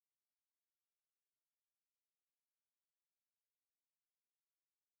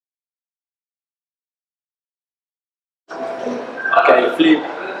Okay, Philip,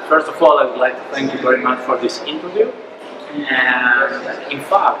 first of all, I would like to thank you very much for this interview. And in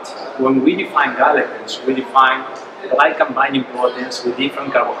fact, when we define galectins, we define glycan binding proteins with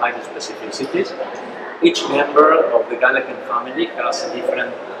different carbohydrate specificities. Each member of the galectin family has a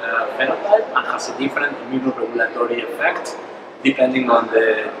different phenotype and has a different immunoregulatory effect depending on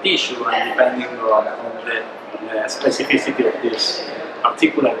the tissue and depending on the specificity of these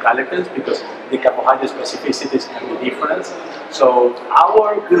particular galectins, because the carbohydrate specificities can be different. So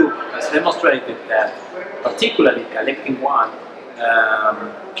our group has demonstrated that particularly galectin-1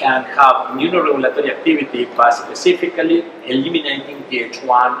 can have immunoregulatory activity by specifically eliminating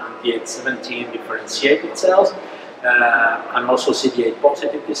Th1 and Th17 differentiated cells and also CD8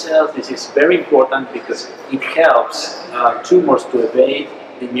 positive T cells. This is very important because it helps tumors to evade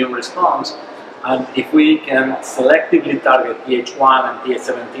the immune response. And if we can selectively target Th1 and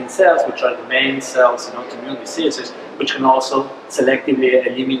Th17 cells, which are the main cells in autoimmune diseases, which can also selectively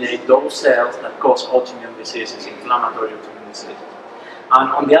eliminate those cells that cause autoimmune diseases, inflammatory autoimmune diseases.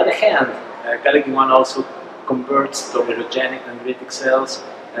 And on the other hand, galectin-1 also converts tolerogenic dendritic cells,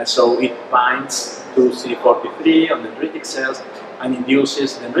 so it binds to CD43 on dendritic cells and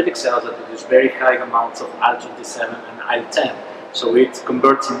induces dendritic cells that produce very high amounts of IL-27 and IL-10. So it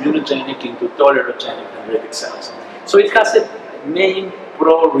converts immunogenic into tolerogenic dendritic cells. So it has a main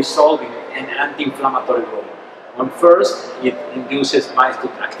pro-resolving and anti-inflammatory role. First, it binds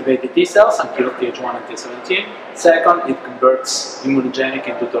to activated T cells and kills Th1 and Th17. Second, it converts immunogenic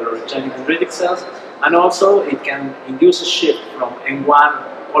into tolerogenic dendritic cells. And also, it can induce a shift from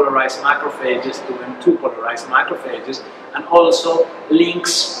M1 polarized macrophages to M2 polarized macrophages, and also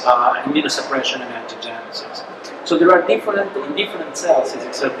links immunosuppression and angiogenesis. So there are in different cells it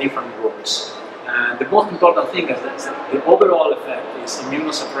exerts different roles. And the most important thing is that the overall effect is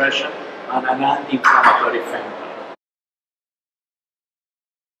immunosuppression and an anti-inflammatory phenotype.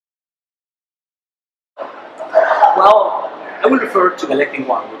 Well, I will refer to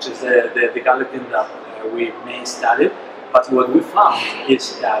galectin-1, which is the galectin that we mainly studied. But what we found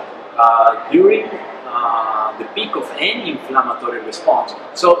is that during the peak of any inflammatory response,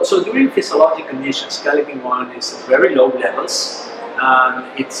 so during physiologic conditions, galectin-1 is at very low levels, and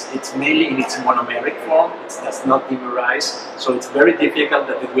it's mainly in its monomeric form. It does not dimerize, so it's very difficult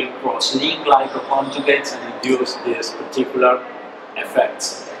that it will cross-link glycoconjugates and induce these particular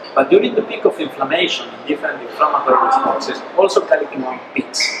effects. But during the peak of inflammation and different inflammatory responses, also galectin-1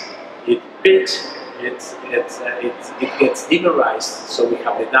 peaks. It peaks. It gets dimerized, so we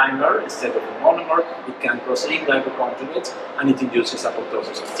have the dimer instead of the monomer. It can cross-link glycoconjugates, and it induces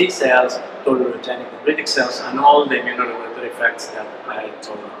apoptosis of T cells, tolerogenic dendritic cells, and all the immunoregulatory effects that I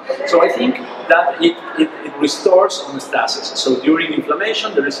told you. So I think that it restores homeostasis. So during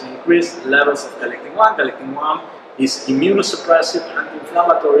inflammation, there is an increased levels of galectin-1. Galectin-1 is immunosuppressive,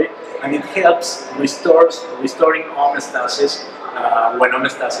 anti-inflammatory, and it helps restoring homeostasis when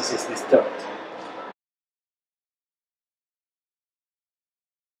homeostasis is disturbed.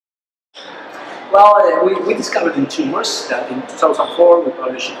 Well, we discovered in tumors that in 2004 we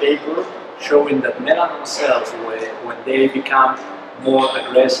published a paper showing that melanoma cells, when they become more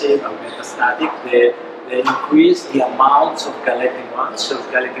aggressive and metastatic, they increase the amounts of galectin-1. So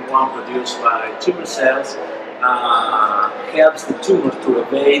galectin-1 produced by tumor cells helps the tumor to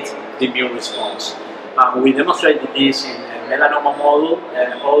evade the immune response. We demonstrated this in a melanoma model,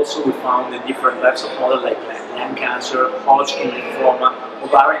 and also we found in different types of models like lung cancer, Hodgkin lymphoma,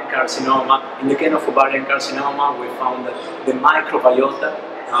 ovarian carcinoma. In the case of ovarian carcinoma, we found that the microbiota,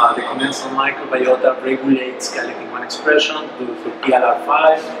 the commensal microbiota, regulates galectin-1 expression through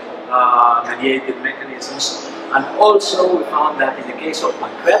TLR5 mediated mechanisms. And also we found that in the case of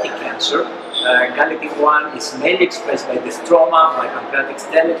pancreatic cancer, galectin-1 is mainly expressed by the stroma, by pancreatic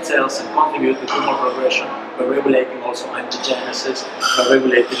stellate cells, and contribute to tumor progression by regulating also angiogenesis, by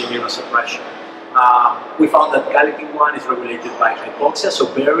regulating immunosuppression. We found that galectin-1 is regulated by hypoxia, so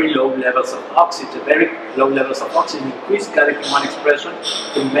very low levels of oxygen. Increase galectin-1 expression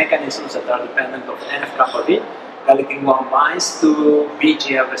through mechanisms that are dependent of NF-kappa B. Galectin-1 binds to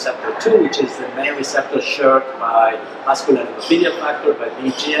VEGF receptor 2, which is the main receptor shared by vascular endothelial factor, by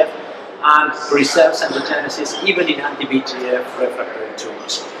VEGF, and preserves angiogenesis even in anti-VEGF refractory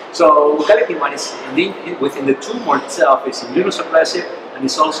tumors. So galectin-1 is within the tumor itself is immunosuppressive and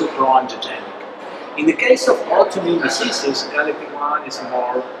is also pro-angiogenic. In the case of autoimmune diseases, galectin-1 is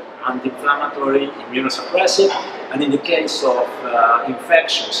more anti-inflammatory, immunosuppressive, and in the case of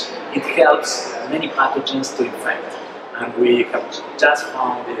infections, it helps many pathogens to infect. and we have just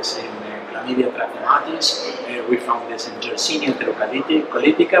found this in Chlamydia trachomatis. We found this in Yersinia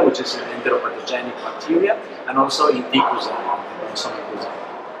enterocolitica, which is an enteropathogenic bacteria, and also in Dicusa.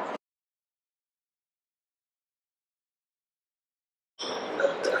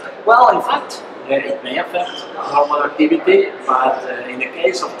 Well, in fact, it may affect normal activity, but in the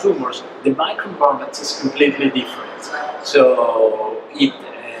case of tumors, the microenvironment is completely different. So the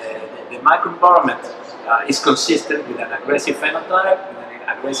microenvironment is consistent with an aggressive phenotype, with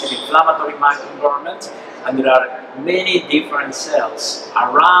an aggressive inflammatory microenvironment, and there are many different cells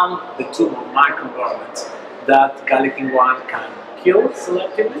around the tumor microenvironment that galectin-1 can kill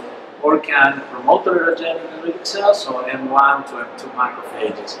selectively, or can promote tolerogenic dendritic cells, or M1 to M2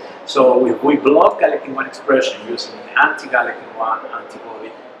 macrophages. So if we block galectin-1 expression using an anti-galectin-1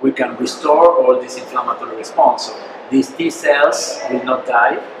 antibody, we can restore all this inflammatory response. So these T cells will not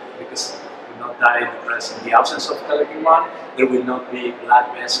die, because they will not die in the absence of galectin-1. There will not be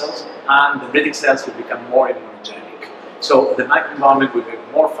blood vessels, and the dendritic cells will become more immunogenic. So the microenvironment will be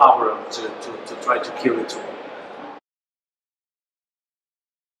more favorable to try to kill the tumor.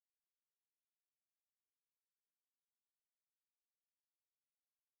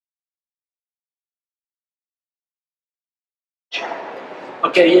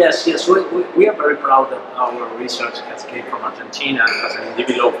 Okay, yes, we are very proud that our research has came from Argentina and has been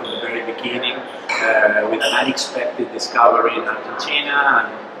developed from the very beginning with an unexpected discovery in Argentina,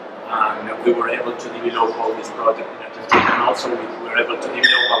 and we were able to develop all this project in Argentina, and also we were able to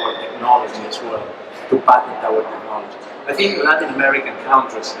develop our technology as well, to patent our technology. I think Latin American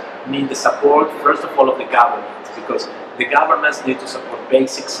countries need the support, first of all, of the government, because the governments need to support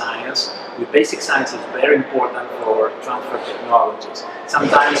basic science. With basic science is very important for transfer technologies.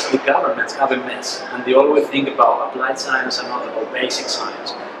 Sometimes the governments have a mess, and they always think about applied science and not about basic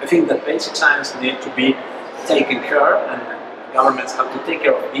science. I think that basic science needs to be taken care of, and governments have to take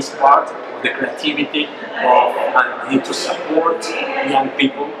care of this part of the creativity and need to support young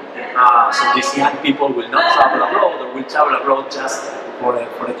people. So these young people will not travel abroad, or will travel abroad just for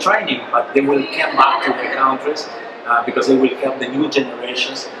the training, but they will come back to their countries because they will help the new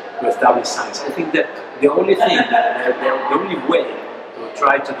generations to establish science. I think that the only thing, the only way to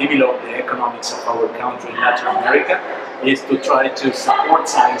try to develop the economics of our country in Latin America is to try to support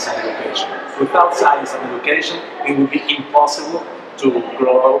science and education. Without science and education, it would be impossible to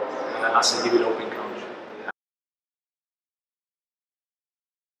grow as a developing country.